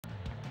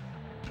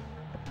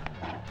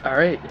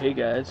Alright, hey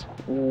guys,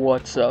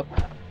 what's up?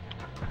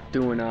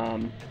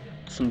 Doing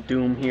some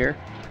Doom here.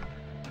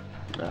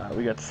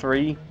 We got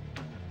 3,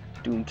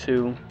 Doom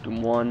 2,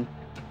 Doom 1.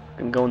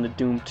 Gonna go into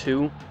Doom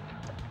 2.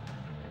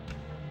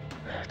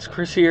 It's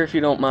Chris here if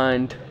you don't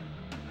mind.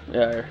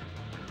 Yeah,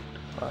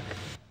 fuck.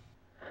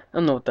 I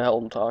don't know what the hell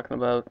I'm talking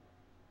about.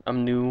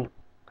 I'm new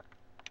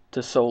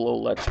to solo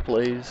Let's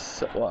Plays,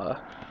 so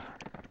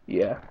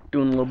yeah,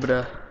 doing a little bit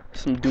of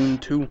some Doom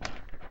 2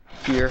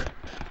 here.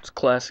 It's a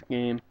classic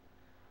game.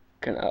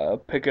 Can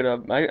pick it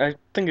up. I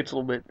think it's a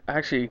little bit,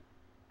 actually,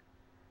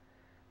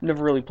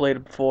 never really played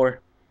it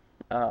before.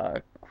 Uh,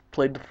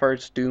 Played the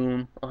first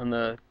Doom on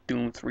the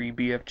Doom 3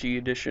 BFG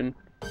edition.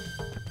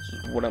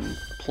 This is what I'm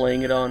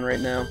playing it on right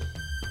now.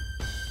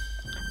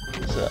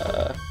 It's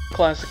a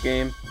classic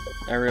game.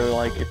 I really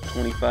like it.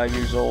 25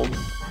 years old.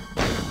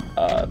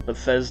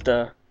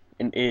 Bethesda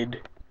and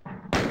id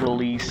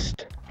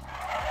released.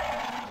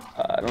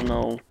 I don't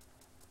know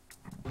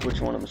which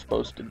one I'm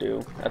supposed to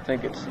do. I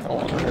think it's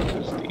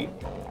FSD.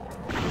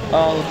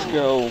 Let's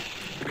go.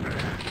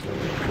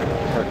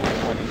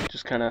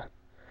 Just kind of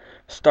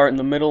start in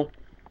the middle.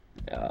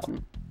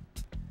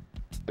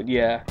 But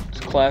yeah, it's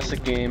a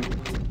classic game.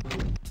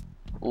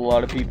 A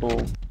lot of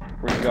people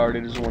regard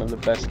it as one of the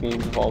best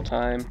games of all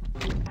time.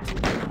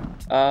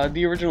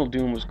 The original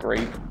Doom was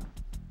great.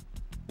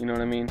 You know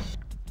what I mean?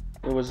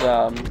 It was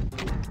one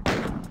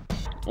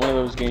of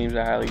those games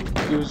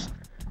it was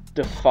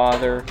the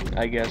father,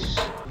 I guess,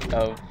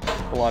 of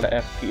a lot of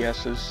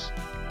FPSs.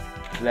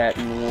 That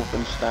and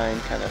Wolfenstein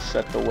kind of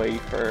set the way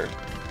for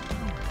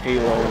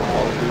Halo and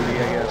Call of Duty,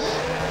 I guess.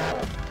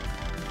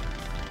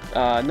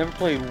 Never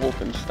played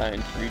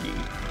Wolfenstein 3D.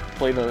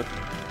 Played a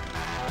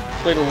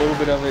little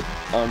bit of it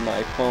on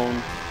my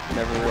phone.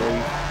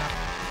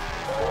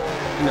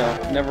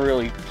 Never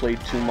really played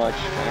too much.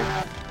 Kind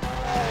of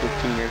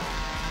 15 or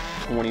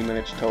 20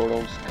 minutes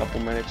total, just a couple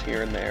minutes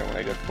here and there when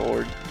I got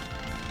bored.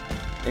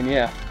 And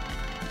yeah,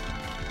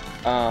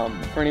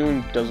 for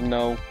anyone who doesn't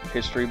know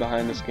history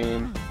behind this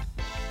game,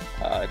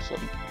 it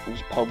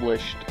was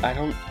published. I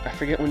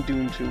forget when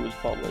Doom 2 was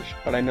published,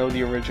 but I know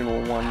the original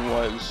one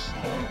was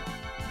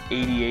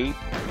 88,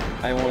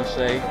 I want to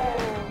say,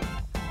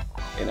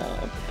 and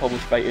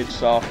published by id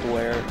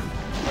Software,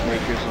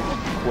 makers of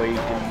Quake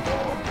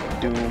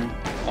and Doom,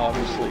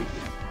 obviously,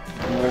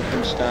 and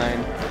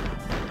Wolfenstein.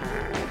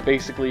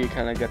 Basically, you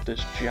kind of got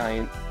this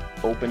giant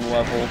open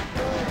level,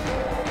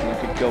 and you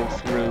could go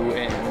through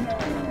and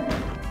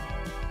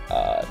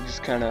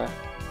just kind of,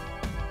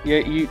 yeah,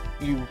 you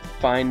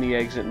find the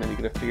exit, and then you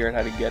gotta figure out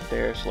how to get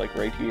there. So like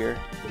right here,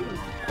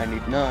 I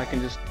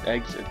can just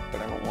exit, but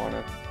I don't want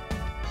to,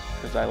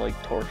 because I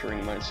like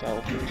torturing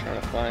myself and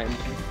trying to find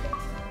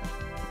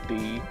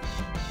the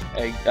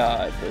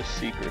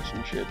secrets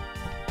and shit.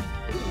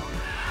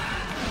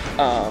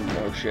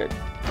 No shit.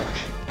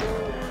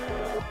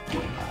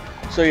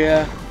 So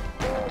yeah,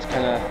 it's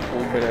kind of a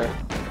little bit of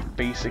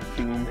basic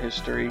Doom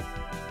history.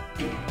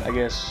 I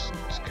guess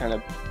it's kind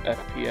of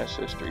FPS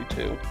history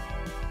too.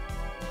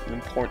 An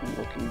important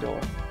looking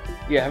door.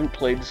 Yeah, I haven't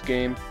played this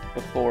game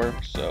before,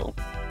 so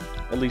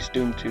at least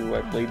Doom 2,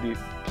 I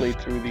played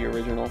through the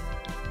original.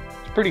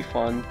 It's pretty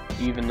fun,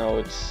 even though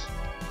it's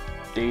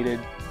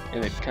dated,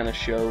 and it kind of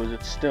shows.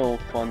 It's still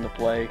fun to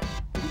play.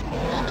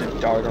 Just to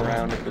dart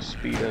around at the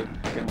speed of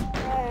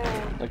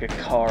like a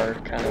car,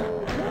 kind of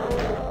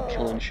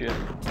killing shit.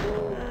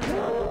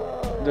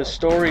 The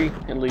story,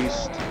 at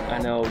least, I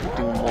know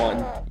Doom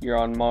 1, you're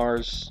on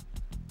Mars,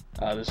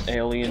 there's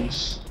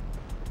aliens,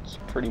 that's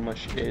pretty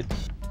much it,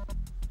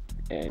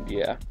 and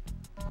yeah.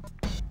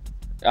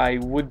 I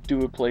would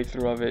do a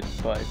playthrough of it,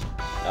 but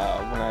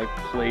when I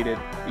played it,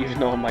 even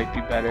though it might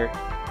be better,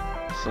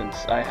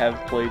 since I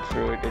have played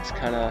through it, it's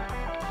kind of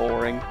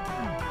boring,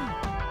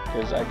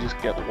 because I just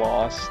get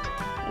lost,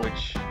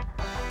 which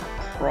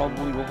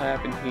probably will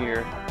happen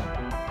here,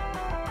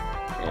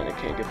 and I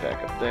can't get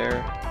back up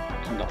there.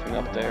 There's nothing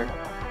up there.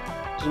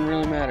 Doesn't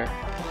really matter.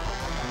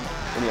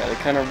 And yeah, they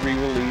kind of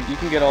re-release. You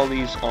can get all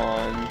these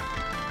on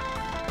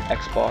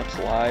Xbox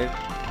Live.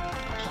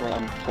 That's what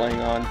I'm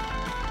playing on.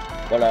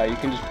 But you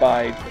can just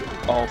buy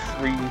all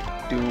 3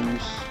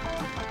 Dooms,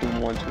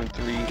 Doom 1, 2, and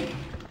 3,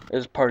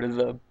 as part of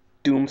the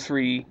Doom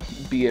 3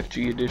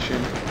 BFG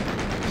edition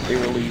they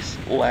released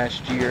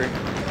last year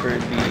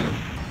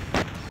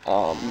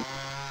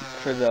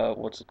for the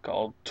what's it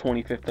called,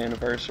 25th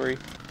anniversary.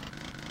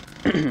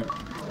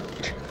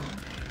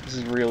 This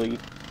is really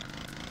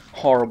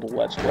horrible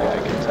Let's Play, I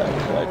can tell,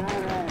 but,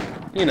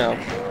 you know,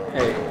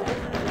 hey,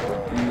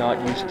 I'm not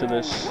used to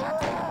this.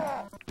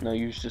 No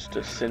use just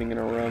to sitting in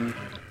a room,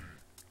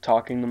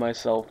 talking to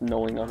myself,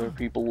 knowing other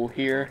people will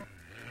hear.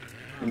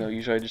 You know,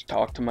 usually I just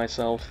talk to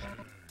myself,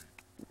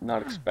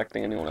 not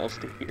expecting anyone else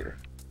to hear.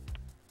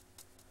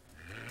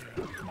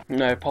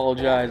 And I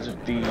apologize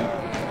if the,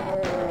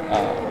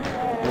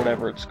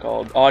 whatever it's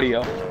called,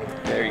 audio,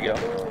 there you go,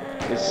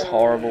 is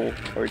horrible,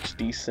 or it's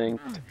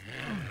desynced.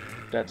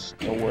 That's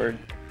a word.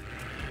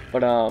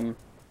 But,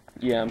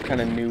 yeah, I'm kind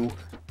of new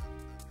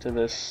to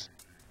this,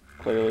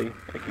 clearly.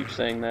 I keep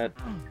saying that.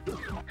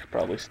 Should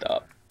probably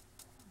stop.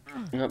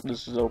 Nope,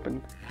 this is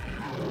open.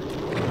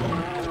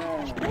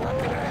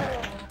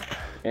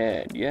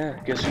 And yeah,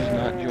 guess who's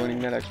not joining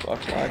that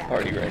Xbox Live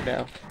party right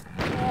now?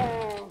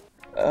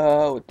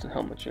 Oh, what the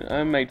hell much?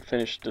 I might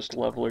finish this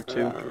level or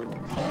two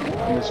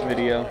in this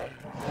video.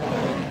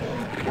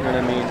 You know what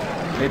I mean?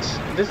 It's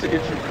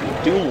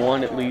Doom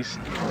 1 at least.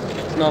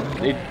 It's not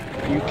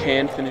you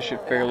can finish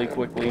it fairly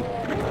quickly.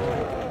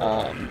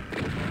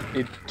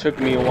 It took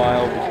me a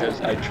while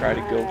because I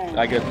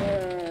get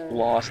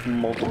lost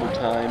multiple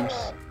times,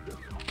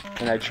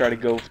 and I try to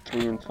go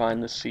through and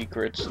find the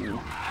secrets, and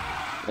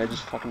I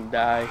just fucking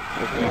die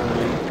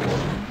repeatedly.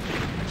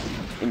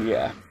 And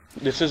yeah,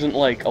 this isn't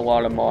like a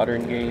lot of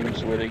modern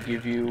games where they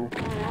give you,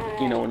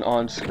 you know, an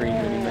on-screen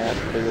minimap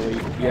clearly.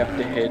 You have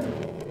to hit,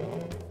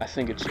 I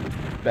think it's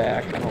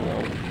back, I don't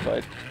know,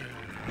 but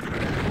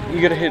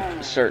you gotta hit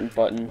a certain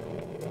button,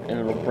 and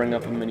it'll bring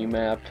up a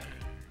minimap,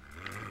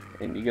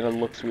 and you gotta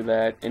look through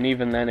that, and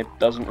even then it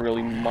doesn't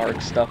really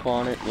mark stuff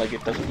on it, like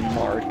it doesn't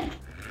mark,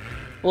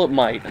 well it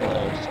might, I don't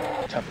know,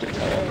 it's tough to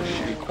tell on the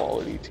shitty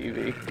quality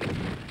TV.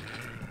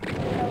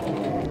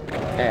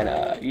 And,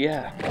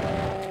 yeah.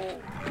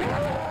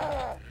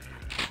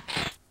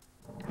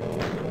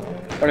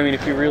 But I mean,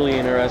 if you're really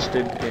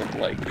interested in,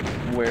 like,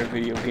 where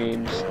video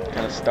games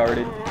kind of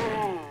started,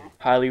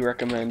 highly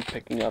recommend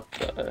picking up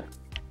the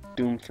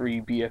Doom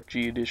 3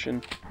 BFG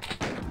edition.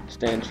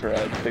 Stands for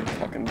a big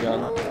fucking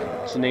gun.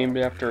 It's named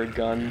after a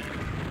gun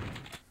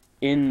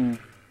I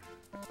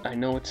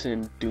know it's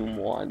in Doom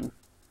 1.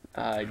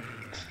 I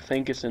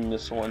think it's in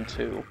this one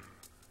too.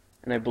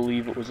 And I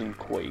believe it was in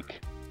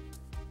Quake.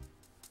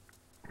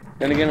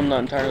 Then again, I'm not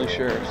entirely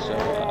sure,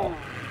 so,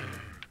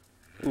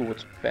 ooh,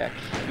 what's back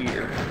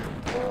here?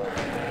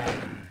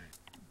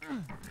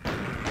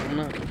 I don't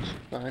know, let's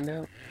find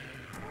out.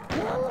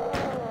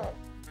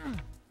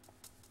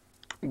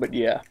 But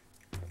yeah,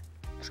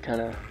 it's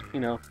kinda,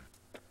 you know,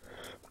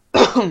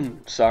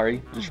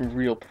 sorry, just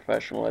real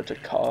professional. I had to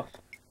cough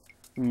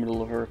in the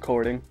middle of a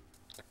recording.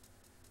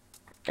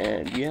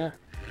 And yeah,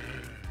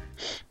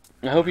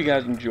 I hope you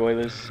guys enjoy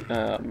this.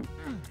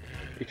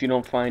 If you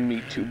don't find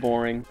me too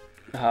boring,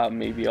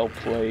 maybe I'll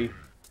play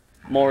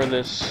more of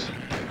this.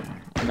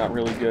 I'm not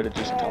really good at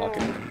just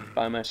talking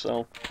by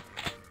myself.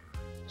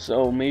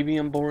 So maybe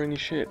I'm boring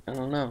as shit, I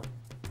don't know.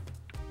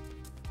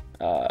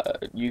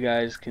 You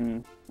guys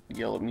can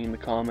yell at me in the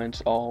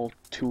comments, all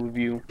 2 of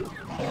you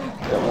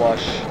that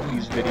watch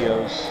these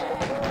videos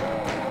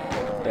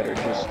that are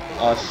just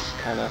us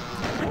kinda,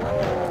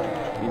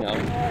 you know,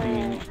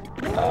 being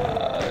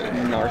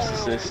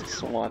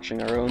narcissists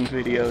watching our own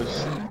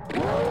videos.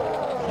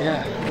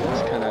 Yeah,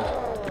 that's kinda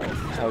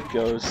how it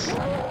goes.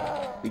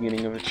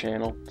 Beginning of a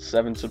channel,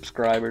 7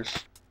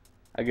 subscribers.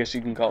 I guess you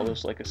can call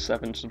this like a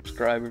 7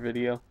 subscriber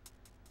video.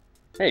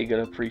 Hey, you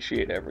gotta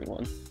appreciate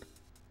everyone.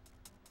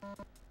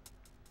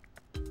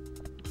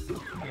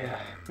 Yeah,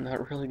 I'm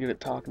not really good at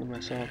talking to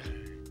myself.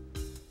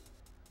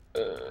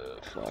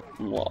 Fuck,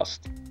 I'm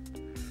lost.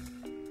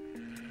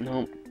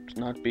 Nope, it's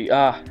not B.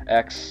 Ah,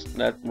 X.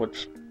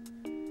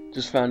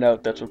 Just found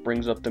out that's what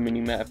brings up the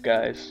minimap,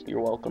 guys.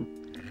 You're welcome.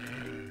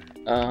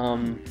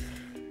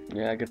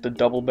 Yeah, I get the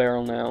double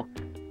barrel now.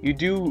 You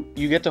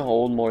get to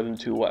hold more than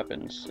 2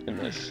 weapons in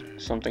this.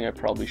 Something I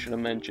probably should have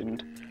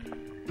mentioned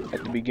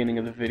at the beginning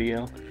of the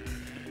video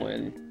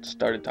when I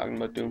started talking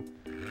about Doom.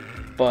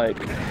 But,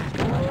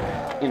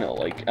 you know,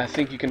 like, I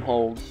think you can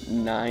hold 6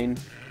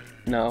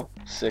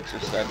 or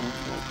 7.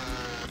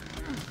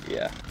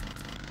 Yeah.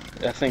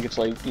 I think it's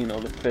like, you know,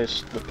 the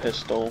fist, the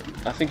pistol.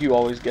 I think you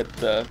always get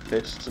the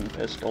fists and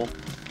pistol.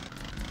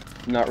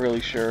 I'm not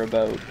really sure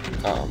about,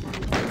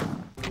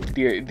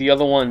 the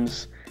other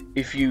ones.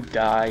 If you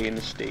die in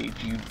a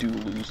stage, you do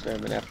lose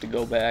them and have to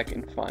go back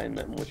and find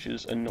them, which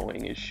is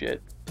annoying as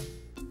shit.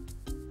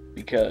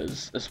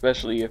 Because,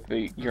 especially if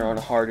you're on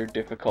a harder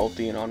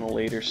difficulty and on a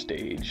later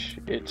stage,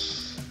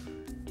 it's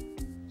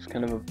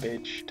kind of a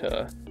bitch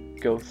to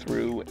go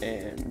through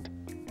and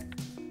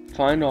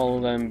find all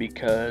of them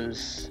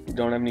because you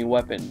don't have any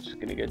weapons. You're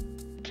gonna get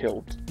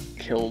killed.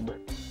 I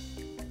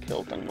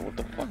don't know what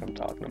the fuck I'm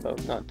talking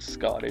about. Not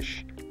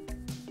Scottish.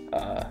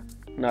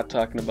 Not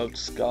talking about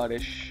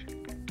Scottish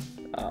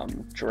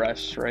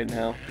dress right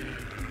now.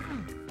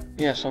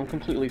 Yeah, so I'm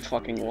completely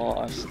fucking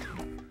lost.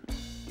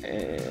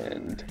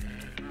 And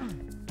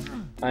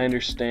I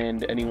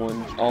understand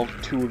all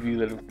 2 of you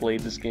that have played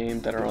this game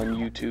that are on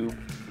YouTube.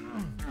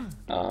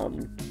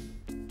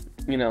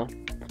 You know,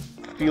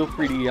 feel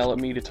free to yell at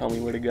me to tell me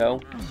where to go.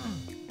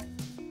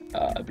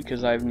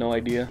 Because I have no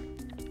idea.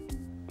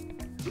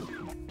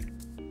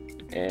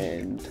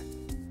 And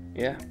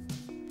yeah.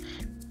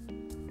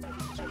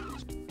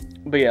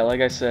 But yeah, like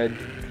I said,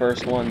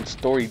 first one,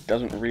 story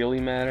doesn't really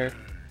matter.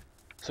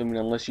 So I mean,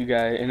 unless you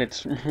guys, and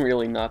it's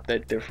really not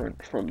that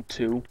different from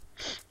 2.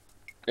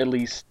 At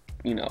least,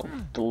 you know,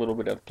 the little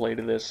bit I've played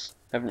of this.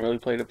 Haven't really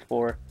played it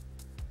before.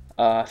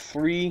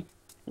 3,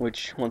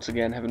 which once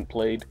again haven't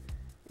played.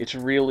 It's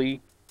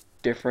really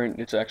different.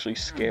 It's actually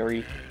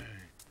scary.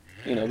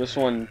 You know, this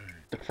one,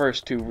 the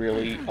first 2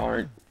 really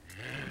aren't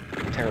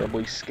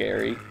terribly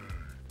scary.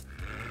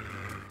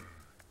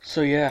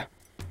 So yeah,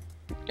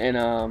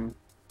 and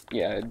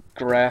yeah,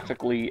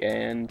 graphically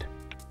and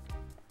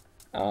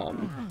I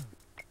don't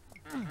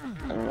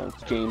know,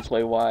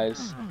 gameplay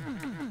wise,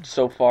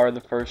 so far the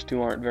first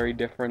two aren't very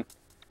different.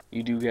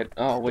 You do get,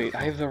 oh wait,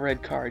 I have the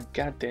red card,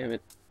 god damn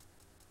it.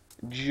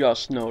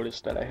 Just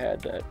noticed that I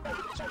had that.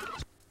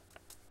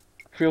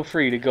 Feel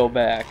free to go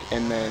back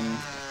and then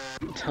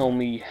tell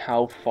me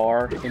how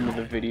far into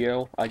the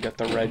video I got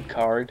the red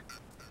card,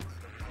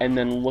 and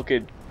then look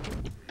at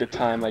the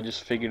time I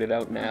just figured it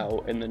out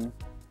now, and then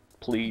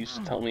please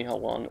tell me how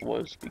long it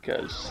was,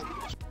 because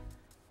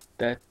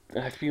that,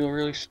 I feel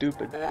really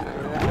stupid.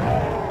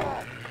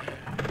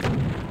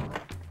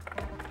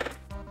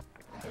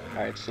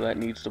 Alright, so that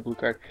needs the blue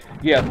card.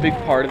 Yeah, a big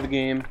part of the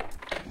game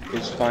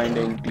is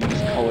finding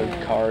these colored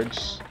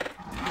cards.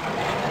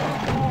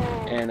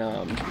 And,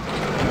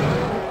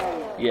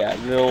 yeah,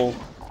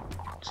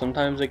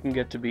 sometimes they can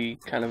get to be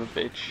kind of a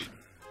bitch.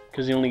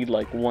 Because you'll need,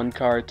 like, one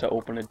card to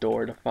open a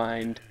door to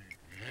find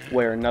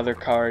where another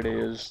card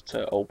is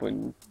to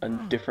open a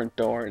different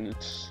door, and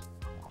it's,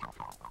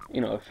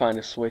 you know, find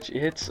a switch.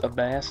 It's a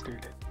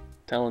bastard. I'm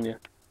telling you.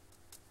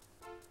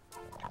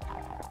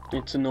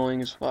 It's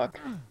annoying as fuck.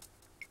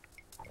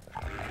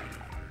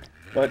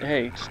 But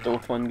hey, still a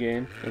fun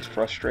game, as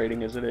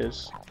frustrating as it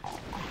is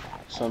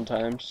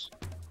sometimes.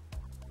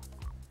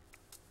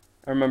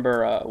 I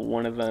remember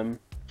one of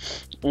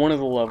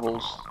the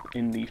levels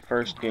in the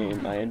first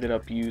game, I ended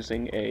up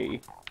using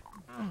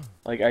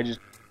I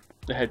just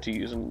had to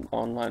use an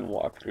online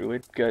walkthrough.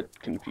 It got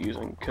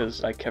confusing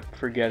because I kept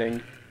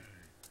forgetting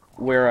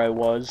where I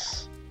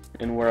was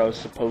and where I was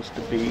supposed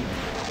to be.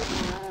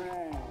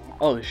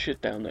 Oh, there's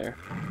shit down there.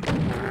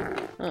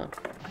 Oh.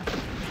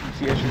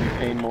 See, I should be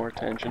paying more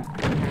attention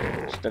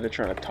instead of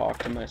trying to talk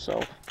to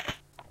myself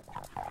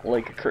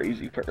like a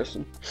crazy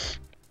person.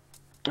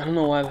 I don't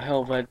know why the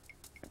hell that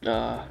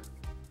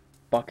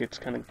bucket's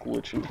kind of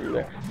glitching through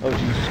there. Oh,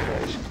 Jesus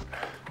Christ.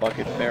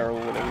 Bucket, barrel,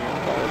 whatever you want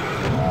to call it.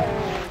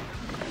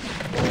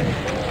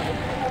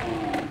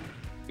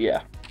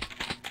 Yeah.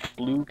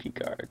 Blue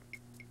keycard.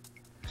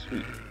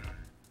 Sweet.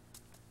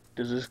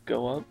 Does this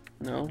go up?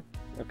 No?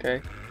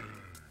 Okay.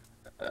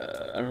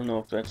 I don't know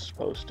if that's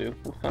supposed to.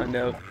 We'll find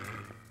out.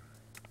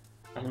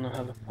 I don't know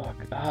how the fuck.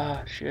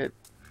 Ah, shit.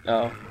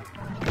 Oh.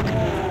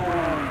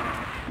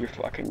 You're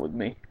fucking with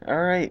me.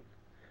 Alright.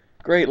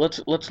 Great,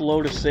 let's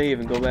load a save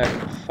and go back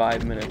for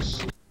 5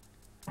 minutes.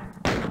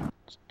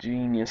 It's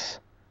genius.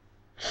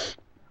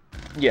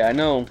 Yeah, I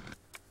know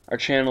our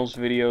channel's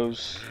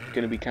video's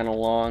gonna be kinda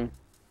long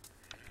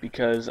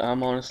because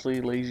I'm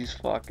honestly lazy as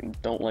fuck and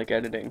don't like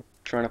editing.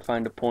 Trying to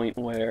find a point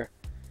where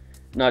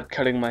not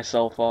cutting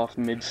myself off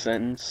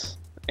mid-sentence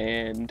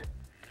and,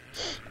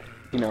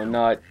 you know,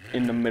 not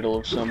in the middle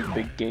of some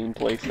big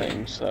gameplay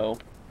thing, so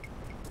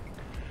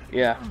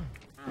yeah.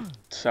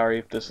 Sorry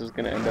if this is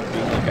gonna end up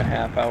being like a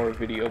half-hour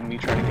video of me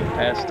trying to get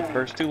past the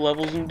first 2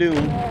 levels in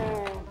Doom,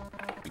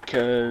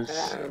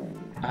 because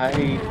I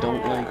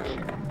don't like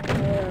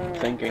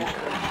thinking,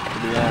 to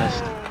be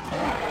honest.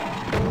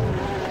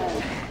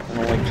 I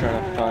don't like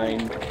trying to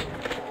find,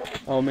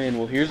 oh man,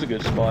 well here's a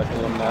good spot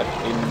because I'm not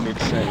in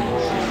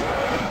mid-sentence.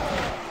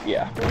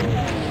 Yeah,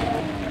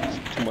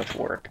 it's too much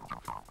work.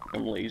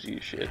 I'm lazy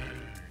as shit.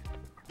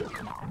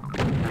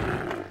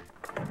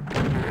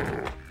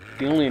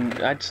 The only,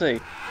 I'd say,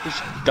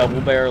 this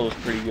double barrel is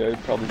pretty good,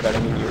 probably better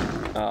than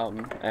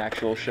your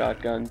actual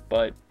shotgun,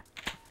 but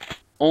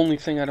only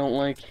thing I don't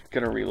like,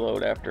 gonna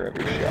reload after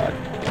every shot.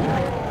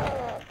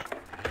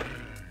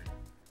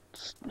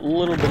 It's a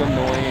little bit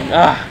annoying.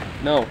 Ah!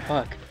 No,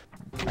 fuck.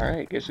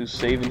 Alright, guess who's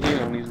saving here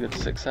when he's got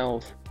 6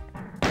 health.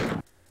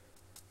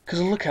 Cause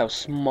look how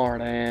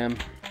smart I am.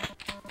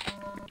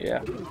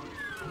 Yeah.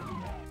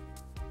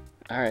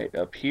 Alright,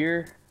 up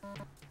here.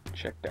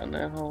 Check down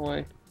that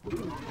hallway.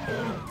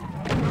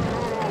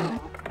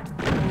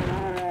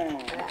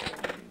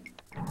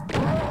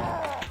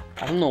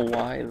 I don't know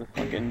why the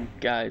fucking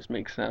guys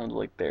make sounds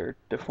like they're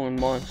different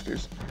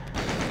monsters,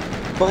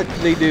 but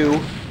they do.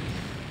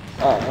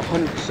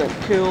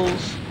 100%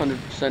 kills,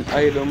 100%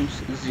 items,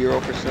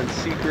 0%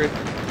 secret,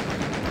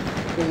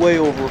 way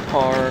over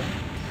par,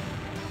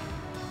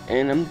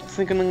 and I'm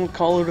thinking I'm gonna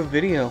call it a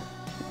video.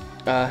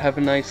 Have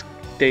a nice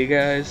day,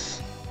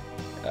 guys.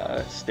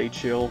 Stay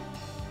chill.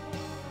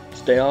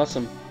 Stay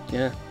awesome.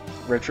 Yeah.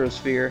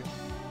 Retrosphere.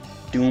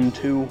 Doom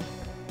 2.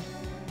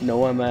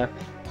 No MF.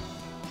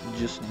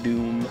 Just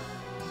Doom.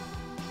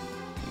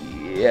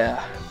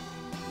 Yeah.